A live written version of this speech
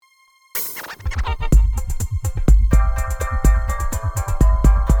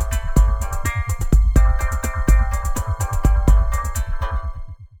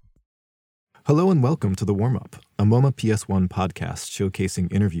and welcome to The Warm-Up, a MoMA PS1 podcast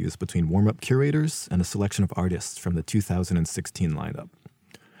showcasing interviews between warm-up curators and a selection of artists from the 2016 lineup.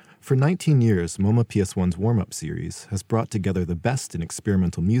 For 19 years, MoMA PS1's Warm-Up series has brought together the best in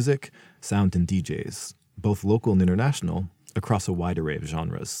experimental music, sound, and DJs, both local and international, across a wide array of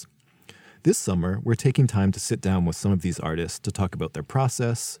genres. This summer, we're taking time to sit down with some of these artists to talk about their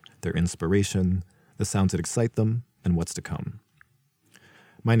process, their inspiration, the sounds that excite them, and what's to come.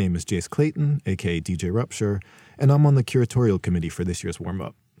 My name is Jace Clayton, a.k.a. DJ Rupture, and I'm on the curatorial committee for this year's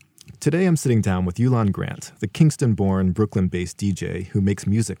warm-up. Today I'm sitting down with Yulan Grant, the Kingston-born, Brooklyn-based DJ who makes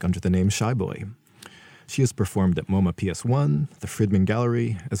music under the name SHYBOI. She has performed at MoMA PS1, the Fridman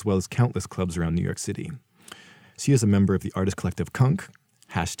Gallery, as well as countless clubs around New York City. She is a member of the artist collective KUNQ,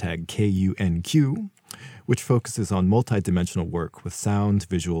 #KUNQ, which focuses on multi-dimensional work with sound,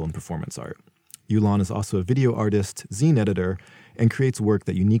 visual, and performance art. Yulan is also a video artist, zine editor, and creates work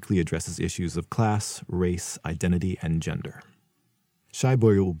that uniquely addresses issues of class, race, identity, and gender.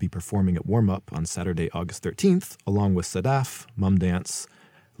 SHYBOI will be performing at Warm Up on Saturday, August 13th, along with Sadaf, Mum Dance,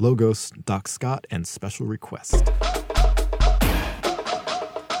 Logos, Doc Scott, and Special Request.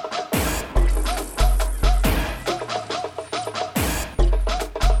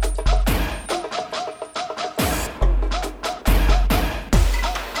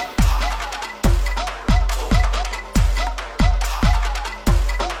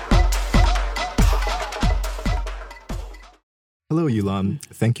 Hello, Yulan.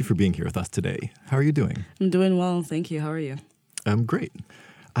 Thank you for being here with us today. How are you doing? I'm doing well, thank you. How are you? I'm great.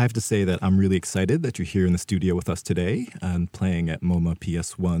 I have to say that I'm really excited that you're here in the studio with us today and playing at MoMA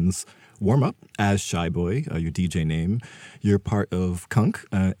PS1's Warm-Up as SHYBOI, your DJ name. You're part of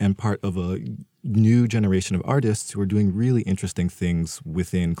KUNQ and part of a new generation of artists who are doing really interesting things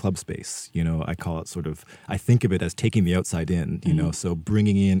within club space. You know, I think of it as taking the outside in, you know, so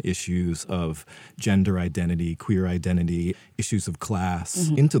bringing in issues of gender identity, queer identity, issues of class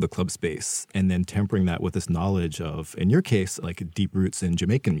into the club space, and then tempering that with this knowledge of, in your case, like deep roots in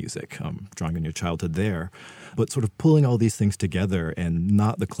Jamaican music, drawing on your childhood there, but sort of pulling all these things together and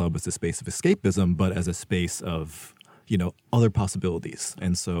not the club as a space of escapism, but as a space of, you know, other possibilities.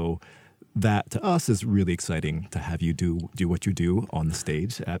 And so that, to us, is really exciting to have you do what you do on the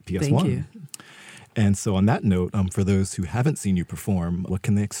stage at PS1. Thank you. And so on that note, for those who haven't seen you perform, what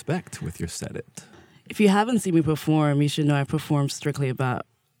can they expect with your set? If you haven't seen me perform, you should know I perform strictly about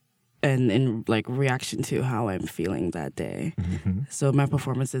and in like reaction to how I'm feeling that day. Mm-hmm. So my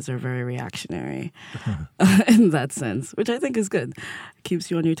performances are very reactionary in that sense, which I think is good.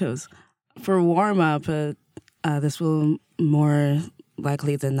 Keeps you on your toes. For warm-up, this will more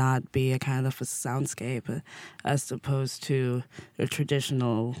likely than not be a kind of a soundscape as opposed to a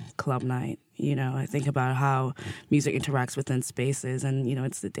traditional club night. You know, I think about how music interacts within spaces and, you know,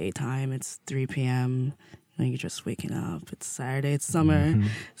 it's the daytime, it's 3 p.m., you know, you're just waking up, it's Saturday, it's summer. Mm-hmm.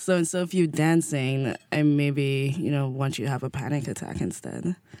 So if you're dancing, I maybe, you know, want you to have a panic attack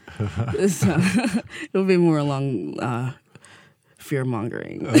instead. So it'll be more along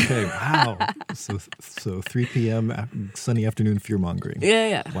fear-mongering. Okay, wow. So 3 p.m. sunny afternoon fear-mongering.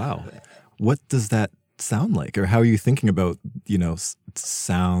 Yeah. Wow. What does that sound like? Or how are you thinking about, you know,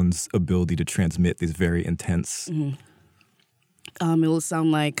 sound's ability to transmit these very intense... Mm-hmm. It will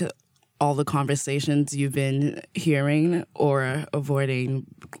sound like all the conversations you've been hearing or avoiding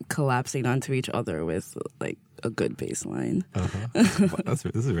collapsing onto each other with, like, a good bass line. Wow, this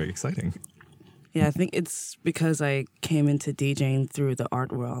is very exciting. Yeah, I think it's because I came into DJing through the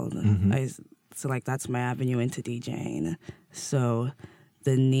art world. Mm-hmm. So that's my avenue into DJing. So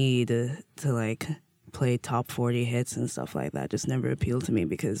the need to like play top 40 hits and stuff like that just never appealed to me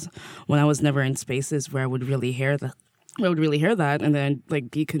because when I was never in spaces where I would really hear that, and then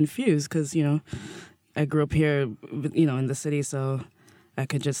like be confused because, you know, I grew up here, you know, in the city, so I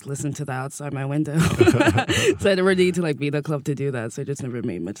could just listen to the outside my window. So I never need to like be in a club to do that. So it just never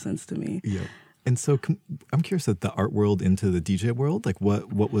made much sense to me. Yeah. And so I'm curious at the art world into the DJ world. Like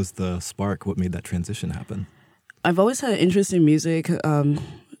what was the spark? What made that transition happen? I've always had an interest in music.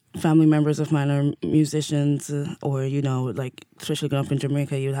 Family members of mine are musicians or, you know, like especially growing up in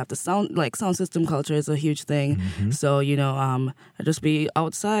Jamaica, you'd have the sound system culture is a huge thing. Mm-hmm. So, you know, I'd just be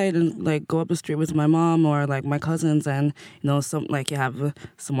outside and like go up the street with my mom or like my cousins and, you know, you have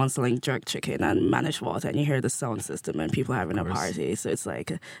someone selling jerk chicken and managed water and you hear the sound system and people having a party. So it's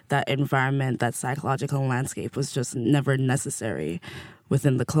like that environment, that psychological landscape was just never necessary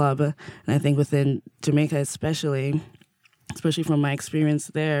within the club. And I think within Jamaica especially, especially from my experience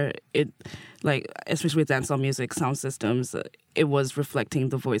there, especially with dancehall music, sound systems, it was reflecting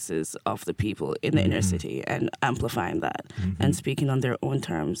the voices of the people in the inner city and amplifying that and speaking on their own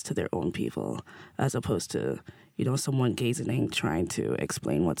terms to their own people, as opposed to, someone gazing, trying to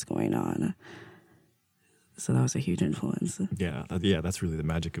explain what's going on. So that was a huge influence. Yeah, that's really the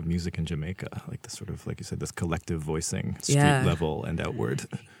magic of music in Jamaica, like this sort of, like you said, this collective voicing, street level and outward.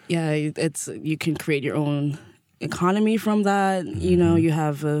 Yeah, you can create your own economy from that. You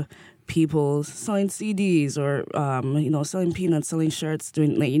have people selling CDs or selling peanuts, selling shirts,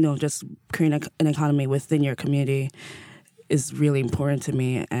 doing just creating an economy within your community is really important to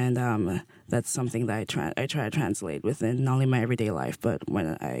me, and that's something that I try to translate within not only my everyday life but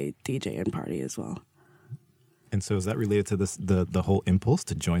when I DJ and party as well. And so is that related to the whole impulse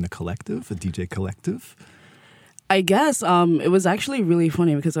to join a collective, a DJ collective? I guess it was actually really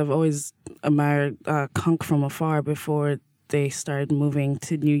funny because I've always admired Kunk from afar before they started moving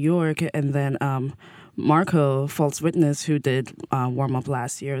to New York. And then Marco, False Witness, who did warm up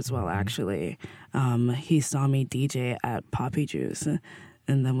last year as well, actually, he saw me DJ at Poppy Juice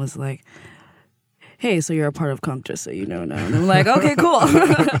and then was like, hey, so you're a part of Kunk, just so you know now. And I'm like, okay, cool.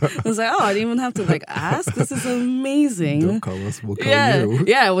 I was like, I didn't even have to ask. This is amazing. Don't call us, we'll call you.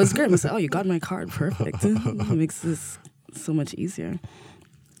 Yeah, it was great. I was like, you got my card. Perfect. It makes this so much easier.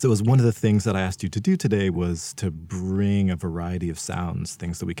 So it was one of the things that I asked you to do today was to bring a variety of sounds,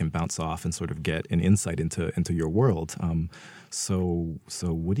 things that we can bounce off and sort of get an insight into your world. So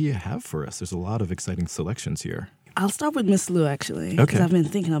what do you have for us? There's a lot of exciting selections here. I'll start with Miss Lou, actually, because I've been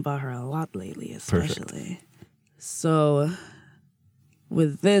thinking about her a lot lately, especially. Perfect. So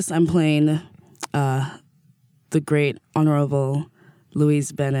with this, I'm playing the great Honorable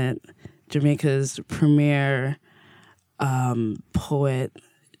Louise Bennett, Jamaica's premier poet,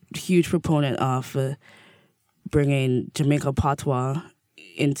 huge proponent of bringing Jamaica patois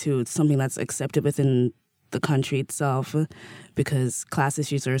into something that's accepted within the country itself, because class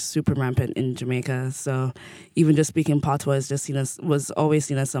issues are super rampant in Jamaica. So even just speaking patois is just was always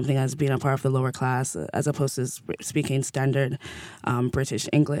seen as something as being a part of the lower class, as opposed to speaking standard British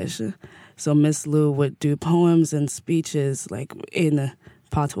English. So Miss Lou would do poems and speeches in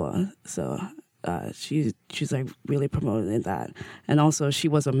patois. So she's really promoting that, and also she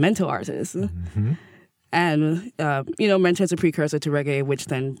was a mento artist. And mento is a precursor to reggae, which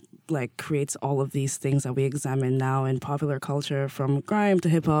then creates all of these things that we examine now in popular culture, from grime to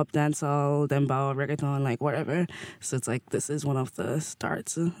hip hop, dancehall, dembow, reggaeton, whatever. So it's this is one of the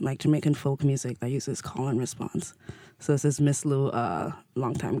starts, Jamaican folk music that uses call and response. So this is Miss Lou,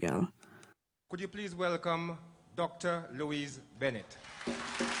 longtime gal. Could you please welcome Dr. Louise Bennett?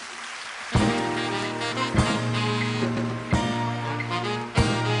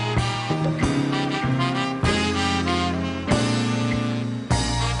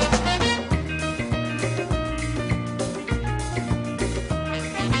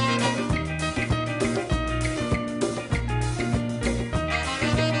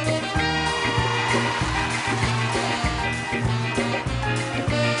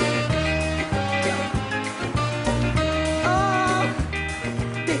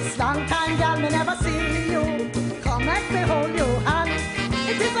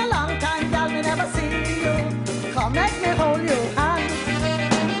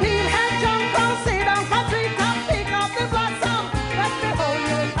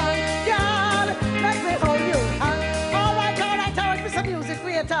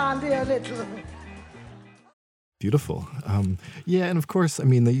 Beautiful. And of course, I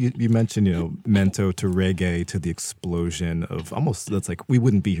mean, you mentioned, mento to reggae to the explosion of almost, that's we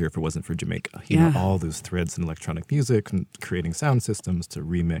wouldn't be here if it wasn't for Jamaica. You know, all those threads in electronic music and creating sound systems to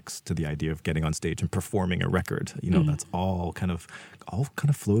remix to the idea of getting on stage and performing a record. That's all kind of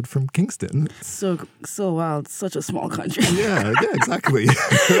flowed from Kingston. So wild. Such a small country. Yeah, exactly.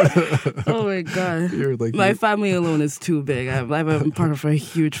 Oh my God. My family alone is too big. I'm part of a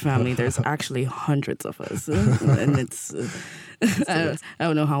huge family. There's actually hundreds of us. And it's, I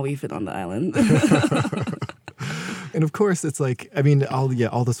don't know how we fit on the island. And of course, it's all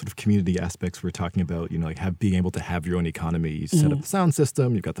the sort of community aspects we're talking about, being able to have your own economy. You set up the sound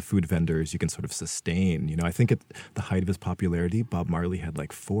system, you've got the food vendors, you can sort of sustain. I think at the height of his popularity, Bob Marley had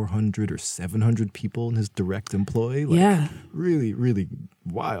 400 or 700 people in his direct employ. Really, really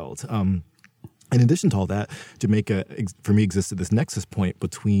wild. In addition to all that, Jamaica, for me, existed this nexus point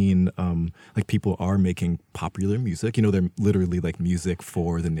between, people are making popular music. They're literally music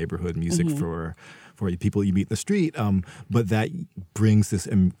for the neighborhood, music for people you meet in the street. But that brings this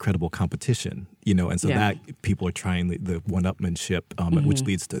incredible competition, and so that people are trying the one-upmanship, which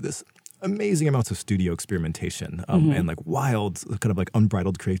leads to this amazing amounts of studio experimentation and like wild, kind of like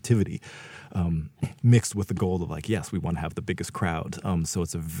unbridled creativity mixed with the goal of like, yes, we want to have the biggest crowd. So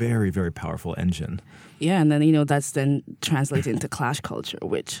it's a very, very powerful engine. Yeah, and then, that's then translated into clash culture,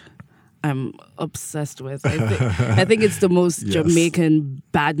 which I'm obsessed with. I think it's the most Jamaican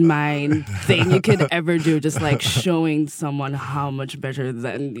bad mind thing you could ever do, just like showing someone how much better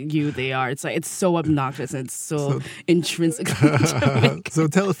than you they are. It's like, it's so obnoxious and it's so intrinsically Jamaican. So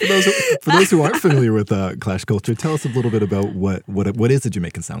tell us, for those who aren't familiar with clash culture, tell us a little bit about what is a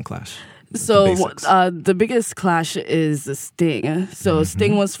Jamaican sound clash? So the biggest clash is the Sting. So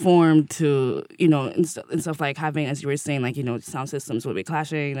Sting was formed to, instead of like having, as you were saying, like, sound systems will be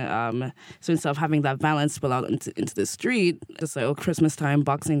clashing. So instead of having that balance spill out into the street, it's like, Christmas time,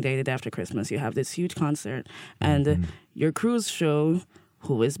 Boxing Day, the day after Christmas, you have this huge concert and your crews show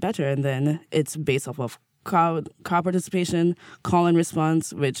who is better. And then it's based off of crowd participation, call and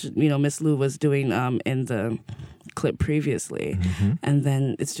response, which, Miss Lou was doing in the clip previously. And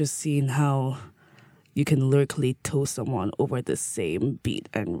then it's just seeing how you can lyrically tow someone over the same beat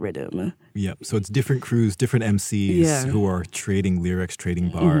and rhythm. Yeah, so it's different crews, different MCs who are trading lyrics, trading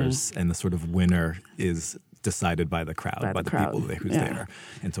bars, and the sort of winner is decided by the crowd, by the people who's there.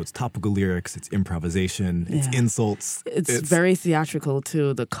 And so it's topical lyrics, it's improvisation, it's insults. It's very theatrical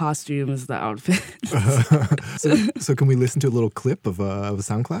too, the costumes, the outfits. So can we listen to a little clip of a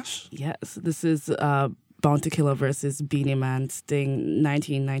sound clash? Yes, this is Bound to Killer versus Beanie Man Sting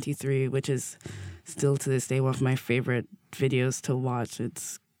 1993, which is still to this day one of my favorite videos to watch.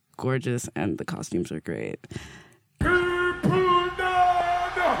 It's gorgeous and the costumes are great.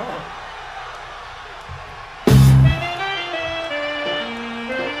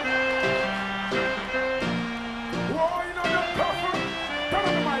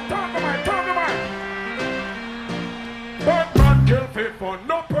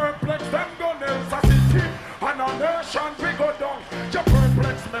 No perplex, them gun else a city. And on nation we go down. You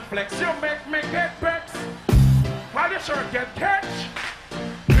perplex me flex, you make me get vexed. While you sure get catch.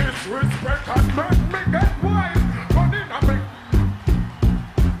 Disrespect and make me get wild. Running a me.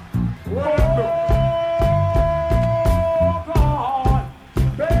 Oh God.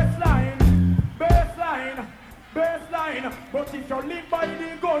 Baseline. But if you live by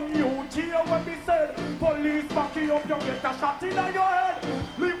the gun, you cheer when we said. Police back you up, you get a shot in your head.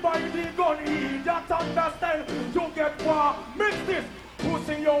 Live by the gun, idiot, understand. You get war, mix this.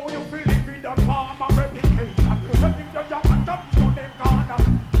 Pussy you feel it with the palm of replication. When you jump and jump, you them corner.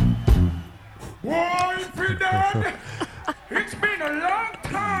 Boy, if you dead, it's been a long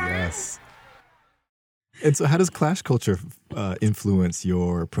time. Yes. And so how does clash culture influence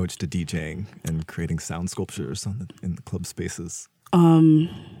your approach to DJing and creating sound sculptures in the club spaces? I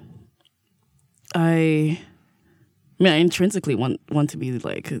intrinsically want to be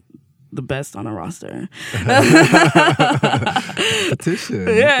like the best on a roster. Competition.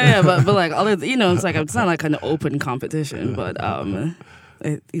 Yeah, but like all of it's like it's not like an open competition, but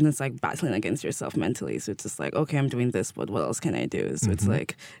it's like battling against yourself mentally. So it's just like, okay, I'm doing this, but what else can I do? So it's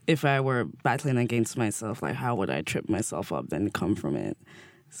like if I were battling against myself, like how would I trip myself up then come from it?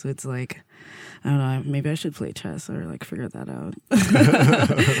 So it's like, I don't know, maybe I should play chess or like figure that out.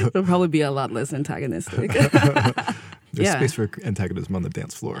 It'll probably be a lot less antagonistic. There's space for antagonism on the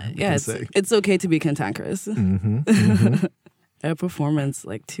dance floor. Yeah, it's okay to be cantankerous. I had a performance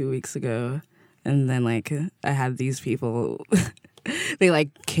like 2 weeks ago, and then like I had these people... They like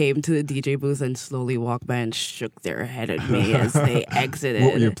came to the DJ booth and slowly walked by and shook their head at me as they exited.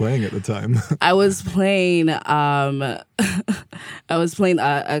 What were you playing at the time? I was playing a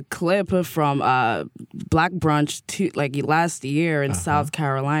clip from Black Brunch like last year in South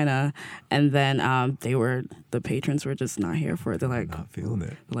Carolina, and then the patrons were just not here for it. They're like, not feeling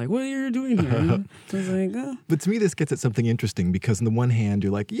it. They're like, what are you doing here? I was like, oh. But to me, this gets at something interesting because on the one hand,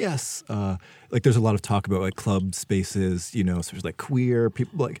 you're like, yes, like there's a lot of talk about like club spaces, so there's like queer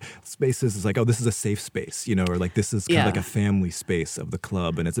people, like spaces is like, oh, this is a safe space, or like this is kind of like a family space of the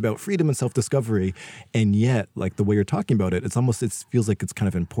club, and it's about freedom and self-discovery. And yet, like the way you're talking about it, it feels like it's kind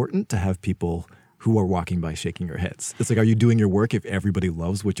of important to have people who are walking by shaking their heads. It's like, are you doing your work if everybody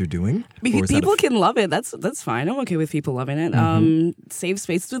loves what you're doing? People can love it. That's fine. I'm okay with people loving it. Safe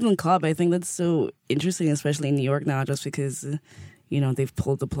space, student club. I think that's so interesting, especially in New York now, just because they've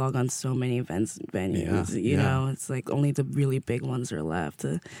pulled the plug on so many venues. You know, it's like only the really big ones are left,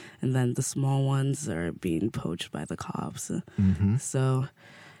 and then the small ones are being poached by the cops. So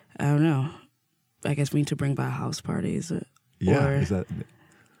I don't know. I guess we need to bring back house parties. Is that?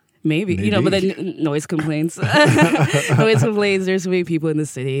 Maybe, but then noise complaints. There's so many people in the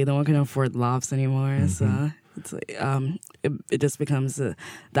city. No one can afford lofts anymore. So It's like, it just becomes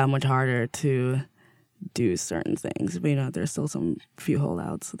that much harder to do certain things. But, there's still some few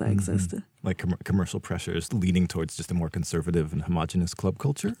holdouts that exist. Like commercial pressures leading towards just a more conservative and homogenous club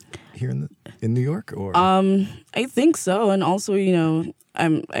culture here in New York? Or I think so. And also,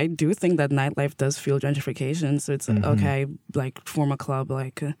 I do think that nightlife does fuel gentrification. So it's okay, like form a club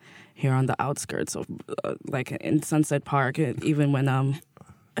like here on the outskirts of like in Sunset Park. Even when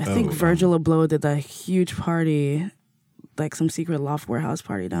I think Virgil Abloh did a huge party, like some secret loft warehouse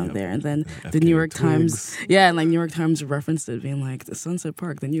party down there, and then the New York Times, and like New York Times referenced it, being like the Sunset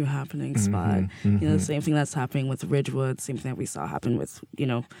Park, the new happening spot. The same thing that's happening with Ridgewood, same thing that we saw happen with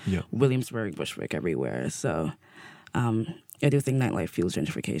Williamsburg, Bushwick, everywhere. So I do think nightlife fuels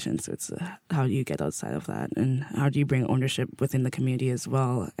gentrification. So it's how do you get outside of that, and how do you bring ownership within the community as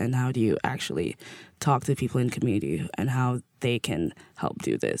well, and how do you actually talk to people in the community and how they can help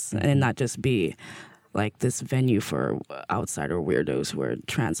do this, and not just be like this venue for outsider weirdos who are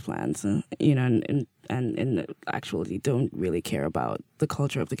transplants, and actually don't really care about the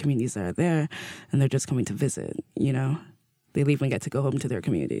culture of the communities that are there, and they're just coming to visit. They leave and get to go home to their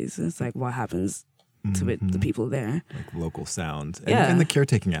communities. It's like, what happens to the people there? Like local sound. And the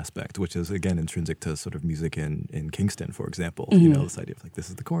caretaking aspect, which is, again, intrinsic to sort of music in Kingston, for example. This idea of like, this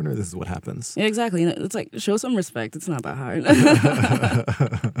is the corner, this is what happens. Yeah, exactly. It's like, show some respect. It's not that hard.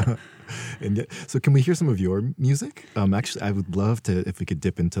 And yet, so can we hear some of your music? Actually, I would love to, if we could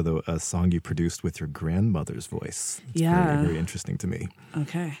dip into a song you produced with your grandmother's voice. It's very, very interesting to me.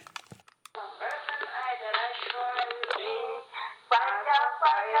 Okay.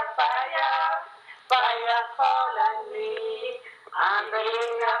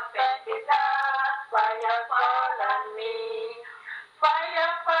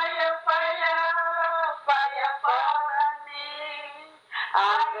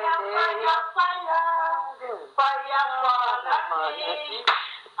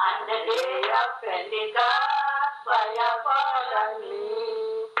 On the day of Pentecost, fire fall on me.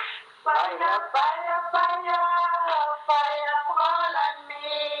 Fire, fire, fire, fire fall on me.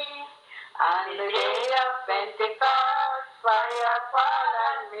 On the day of Pentecost, fire fall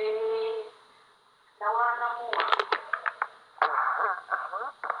on me. Now on a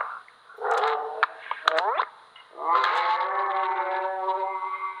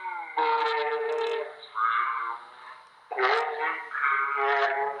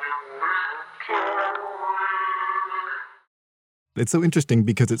It's so interesting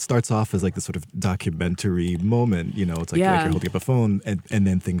because it starts off as like this sort of documentary moment, it's like you're holding up a phone and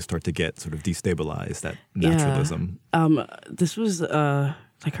then things start to get sort of destabilized, that naturalism. This was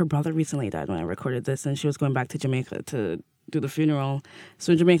like her brother recently died when I recorded this, and she was going back to Jamaica to do the funeral.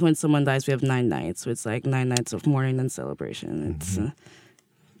 So in Jamaica, when someone dies, we have 9 nights. So it's like 9 nights of mourning and celebration. It's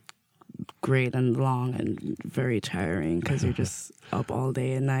great and long and very tiring because you're just up all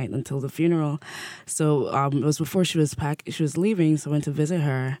day and night until the funeral. So it was before she was leaving, so I went to visit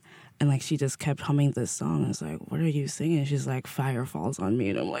her, and like she just kept humming this song. I was like, "What are you singing?" She's like, "Fire falls on me,"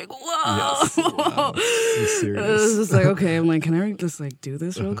 and I'm like, "Whoa!" Yes, wow. So serious. I was just like, "Okay," I'm like, "Can I just like do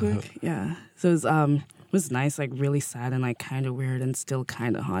this real quick?" Yeah. So it was nice, like really sad and like kind of weird and still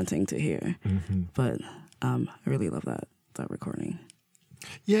kind of haunting to hear. But I really love that recording.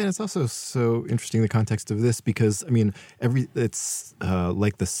 Yeah, and it's also so interesting in the context of this because, I mean, it's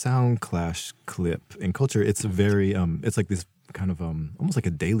like the soundclash clip in culture. It's very, it's like this kind of almost like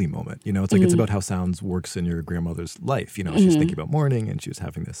a daily moment. It's like it's about how sounds works in your grandmother's life. She's thinking about mourning and she was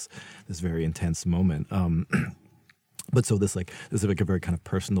having this very intense moment. But so this is like a very kind of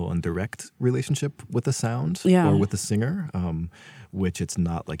personal and direct relationship with the sound or with the singer, which it's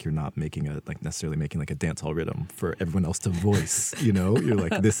not like you're not necessarily making like a dance hall rhythm for everyone else to voice. You're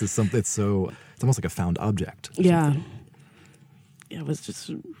like, this is something. It's almost like a found object. Yeah. Yeah, it was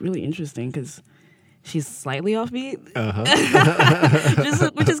just really interesting because she's slightly offbeat,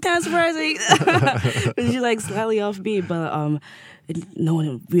 which is kind of surprising. She's like slightly offbeat, but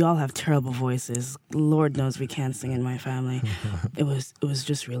we all have terrible voices. Lord knows we can't sing in my family. It was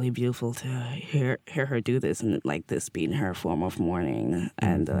just really beautiful to hear her do this, and like this being her form of mourning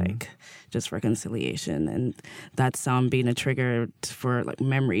and like just reconciliation, and that sound being a trigger for like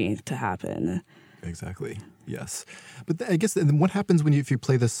memory to happen. Exactly. Yes, but I guess then what happens if you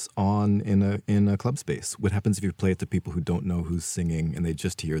play this in a club space? What happens if you play it to people who don't know who's singing and they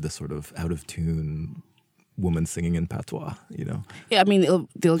just hear this sort of out of tune woman singing in patois? Yeah, I mean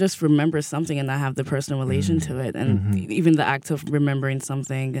they'll just remember something and not have the personal relation to it, and even the act of remembering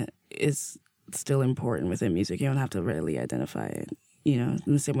something is still important within music. You don't have to really identify it. in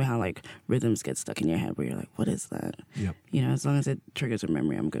the same way how like rhythms get stuck in your head where you're like, what is that? Yep. As long as it triggers a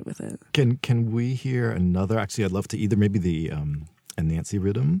memory, I'm good with it. Can we hear another? Actually, I'd love to either maybe the a Nancy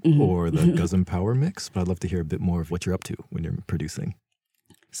rhythm or the Guzm Power mix, but I'd love to hear a bit more of what you're up to when you're producing.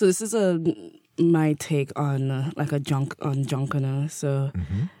 So this is my take on like a Jonkanu. So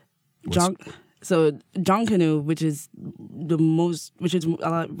Jonkanu, which is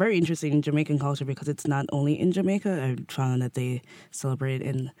very interesting in Jamaican culture because it's not only in Jamaica. I found that they celebrate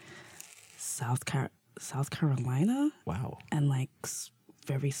in South Carolina. Wow. And like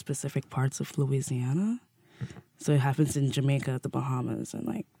very specific parts of Louisiana. So it happens in Jamaica, the Bahamas, and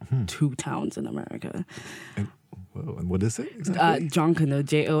like 2 towns in America. And what is it exactly? Jonkanu,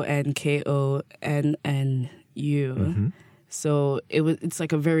 Jonkonnu. So it's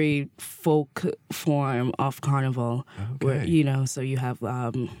like a very folk form of carnival where, so you have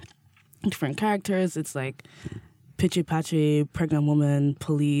different characters. It's like Pitchy Patchy, pregnant woman,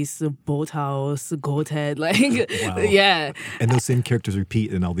 police, boathouse, goat head, like, wow. Yeah. And those same characters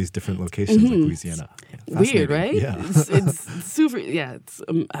repeat in all these different locations like Louisiana. Yeah, weird, right? Yeah. It's super, it's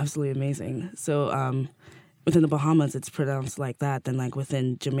absolutely amazing. So, within the Bahamas, it's pronounced like that. Then, like,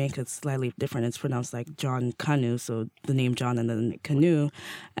 within Jamaica, it's slightly different. It's pronounced like John Canoe, so the name John and then canoe.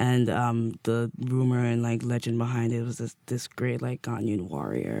 And the rumor and, like, legend behind it was this great, like, Ghanaian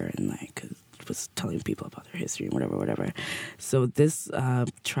warrior and, like, was telling people about their history and whatever. So this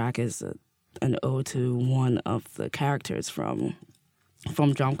track is an ode to one of the characters from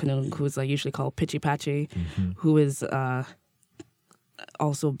John Canoe, who is, like, usually called Pitchy Patchy, who is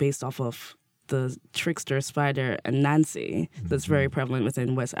also based off of the trickster spider and Nancy that's very prevalent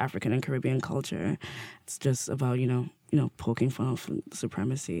within West African and Caribbean culture. It's just about, poking fun of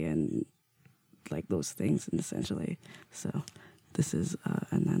supremacy and like those things, and essentially. So this is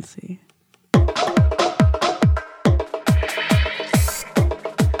a Nancy.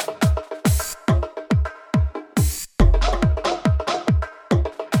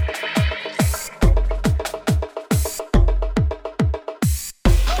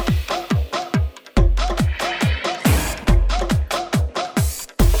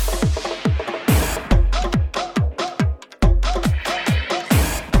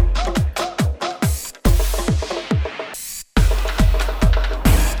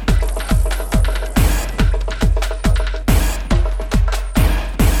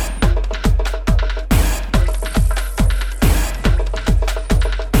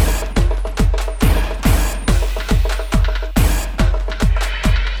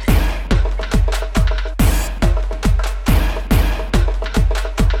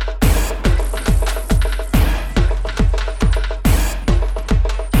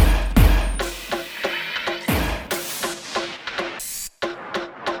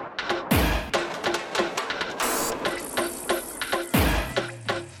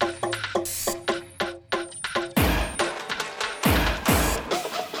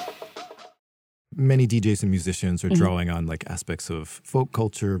 Many DJs and musicians are drawing on like aspects of folk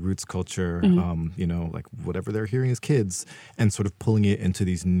culture, roots culture, like whatever they're hearing as kids, and sort of pulling it into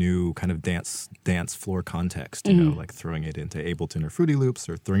these new kind of dance floor context, like throwing it into Ableton or Fruity Loops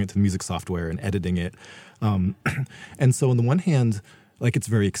or throwing it to music software and editing it. And so on the one hand, like it's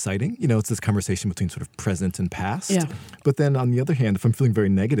very exciting, it's this conversation between sort of present and past. Yeah. But then on the other hand, if I'm feeling very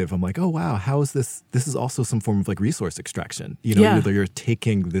negative, I'm like, oh wow, how is this? This is also some form of like resource extraction. You're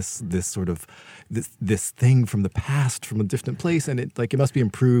taking this sort of this thing from the past, from a different place, and it must be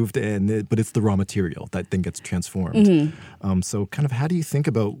improved, but it's the raw material that then gets transformed. So kind of how do you think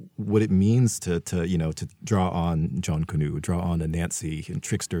about what it means to draw on John Canoe, draw on a Nancy and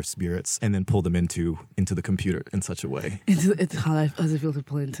trickster spirits, and then pull them into the computer in such a way? It's how does it feel to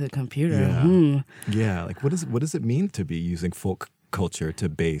pull into a computer? Yeah. Like what does it mean to be using folk culture to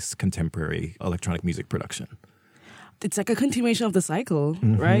base contemporary electronic music production? It's like a continuation of the cycle,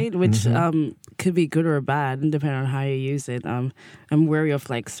 right? Which could be good or bad, depending on how you use it. I'm wary of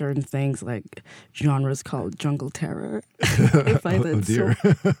like certain things, like genres called jungle terror. I find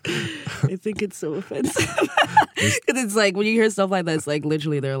I think it's so offensive. Because it's like when you hear stuff like that, it's like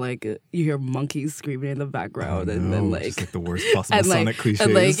literally they're like you hear monkeys screaming in the background, and then like just like the worst possible sonic cliches,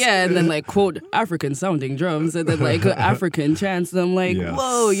 and then like quote African sounding drums, and then like African chants. And I'm like,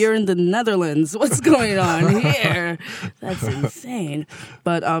 whoa, you're in the Netherlands. What's going on here? That's insane.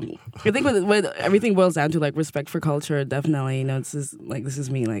 But I think when everything boils down to like respect for culture, definitely, this is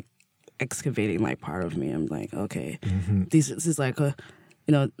me like excavating like part of me. I'm like, okay, this is like a,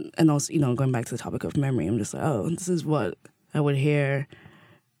 and also, going back to the topic of memory, I'm just like, oh, this is what I would hear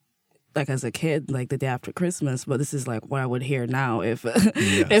like as a kid, like the day after Christmas, but this is like what I would hear now if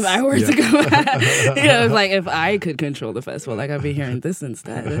if I were to go back. Like if I could control the festival, like I'd be hearing this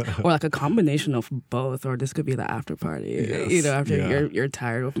instead, or like a combination of both, or this could be the after party. After you're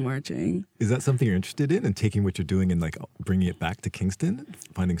tired of marching. Is that something you're interested in, and taking what you're doing and like bringing it back to Kingston,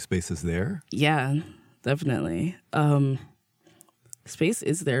 finding spaces there? Yeah, definitely. Space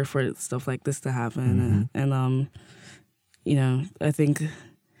is there for stuff like this to happen, and I think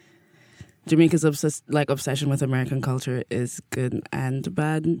Jamaica's obsession with American culture is good and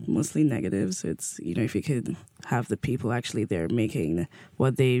bad, mostly negative. So it's, if you could have the people actually there making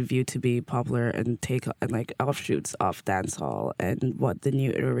what they view to be popular and take like offshoots off dancehall and what the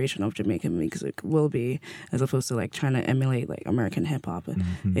new iteration of Jamaican music will be, as opposed to like trying to emulate like American hip hop,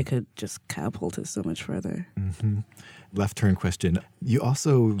 it could just catapult us so much further. Left turn question. You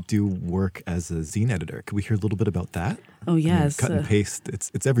also do work as a zine editor. Could we hear a little bit about that? Oh, yes. Cut and paste,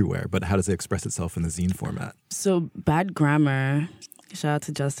 it's everywhere, but how does it express itself in the zine format? So Bad Grammar, shout out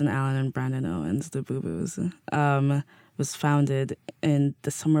to Justin Allen and Brandon Owens, the Boo-Boos, was founded in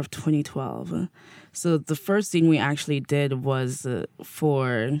the summer of 2012. So the first zine we actually did was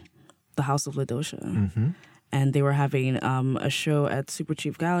for the House of Ladosha. And they were having a show at Super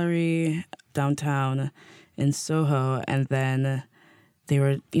Chief Gallery downtown in Soho, and then they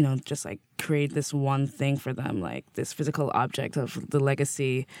were, just like create this one thing for them, like this physical object of the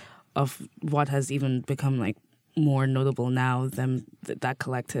legacy of what has even become like more notable now than that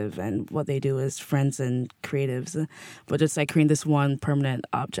collective, and what they do as friends and creatives, but just like creating this one permanent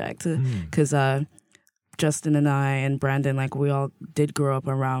object. Because Justin and I and Brandon, like we all did grow up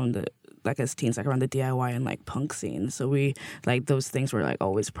around, like as teens, like around the DIY and like punk scene. So we, like those things were like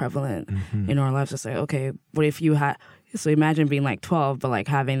always prevalent in our lives. It's like, okay, what if you had, so imagine being like 12, but like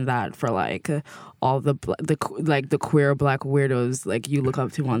having that for like all the queer black weirdos like you look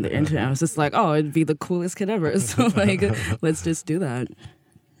up to on the internet. I was just like, oh, it'd be the coolest kid ever. So like, let's just do that.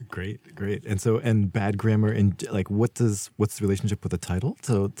 Great. And Bad Grammar, and like what's the relationship with the title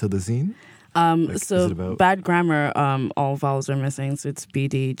to the zine? So Bad Grammar, all vowels are missing, so it's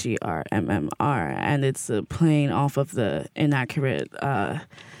BD GRMMR, and it's playing off of the inaccurate,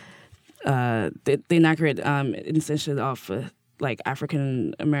 instances of like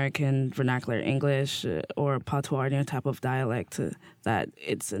African American vernacular English or patois, type of dialect, that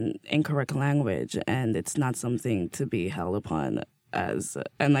it's an incorrect language and it's not something to be held upon as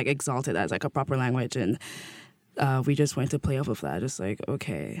and like exalted as like a proper language, and we just went to play off of that, just like,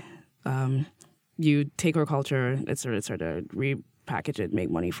 okay. You take our culture, it's sort of repackage it,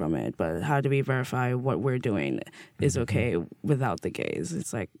 make money from it, but how do we verify what we're doing is okay without the gaze?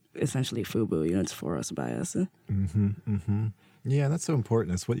 It's like essentially FUBU, it's for us, by us. Yeah, that's so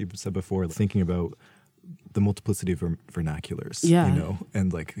important. It's what you said before, thinking about the multiplicity of vernaculars,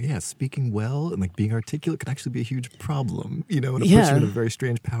 and like, speaking well and like being articulate can actually be a huge problem, and it puts you in a very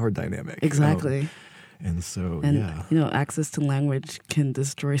strange power dynamic. Exactly. And so, access to language can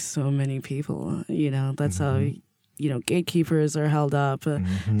destroy so many people. That's how, gatekeepers are held up.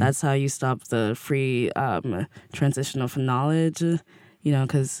 That's how you stop the free transition of knowledge,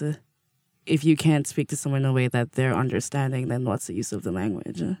 because if you can't speak to someone in a way that they're understanding, then what's the use of the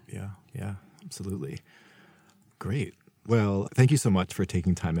language? Yeah, absolutely. Great. Well, thank you so much for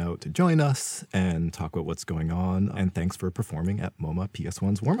taking time out to join us and talk about what's going on. And thanks for performing at MoMA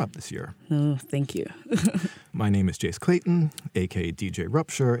PS1's warm-up this year. Oh, thank you. My name is Jace Clayton, a.k.a. DJ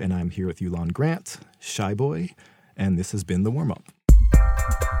Rupture, and I'm here with Yulan Grant, SHYBOI, and this has been The Warm-Up.